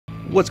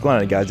What's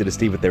going on, guys? It is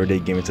Steve with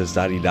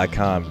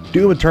EverydayGamingSociety.com.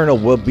 Doom Eternal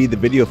will be the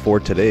video for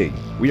today.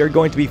 We are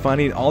going to be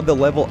finding all the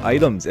level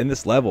items in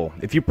this level.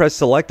 If you press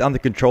select on the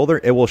controller,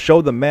 it will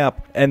show the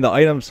map and the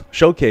items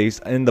showcase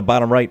in the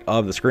bottom right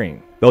of the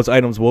screen. Those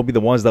items will be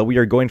the ones that we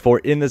are going for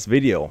in this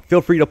video.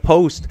 Feel free to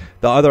post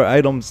the other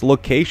items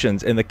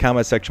locations in the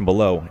comment section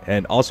below.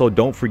 And also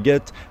don't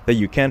forget that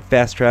you can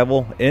fast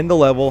travel in the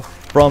level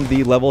from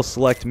the level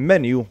select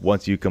menu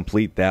once you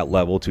complete that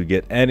level to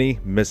get any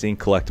missing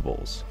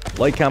collectibles.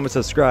 Like, comment,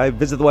 subscribe,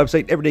 visit the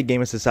website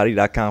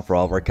EverydayGamingSociety.com for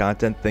all of our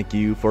content. Thank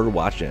you for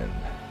watching.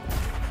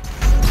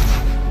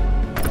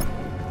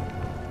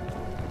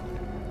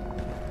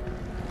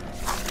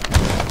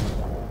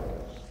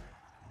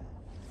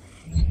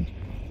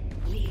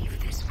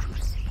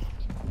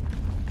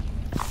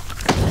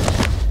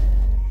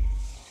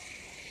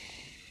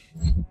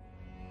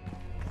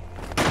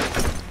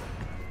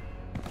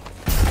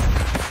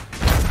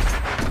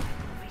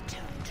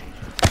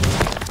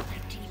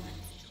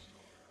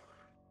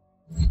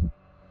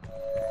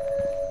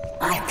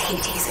 I pity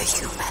the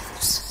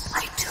humans.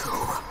 I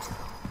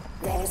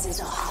do. Theirs is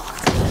a hard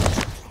way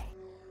to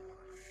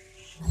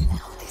play.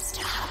 Allow this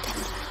to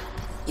happen.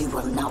 You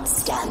will not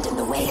stand in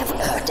the way of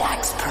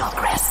Erdak's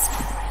progress.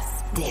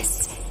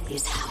 This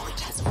is how it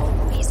has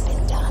always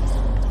been done.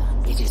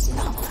 It is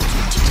not for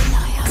you to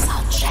deny us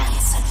our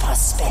chance at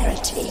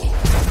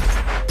prosperity.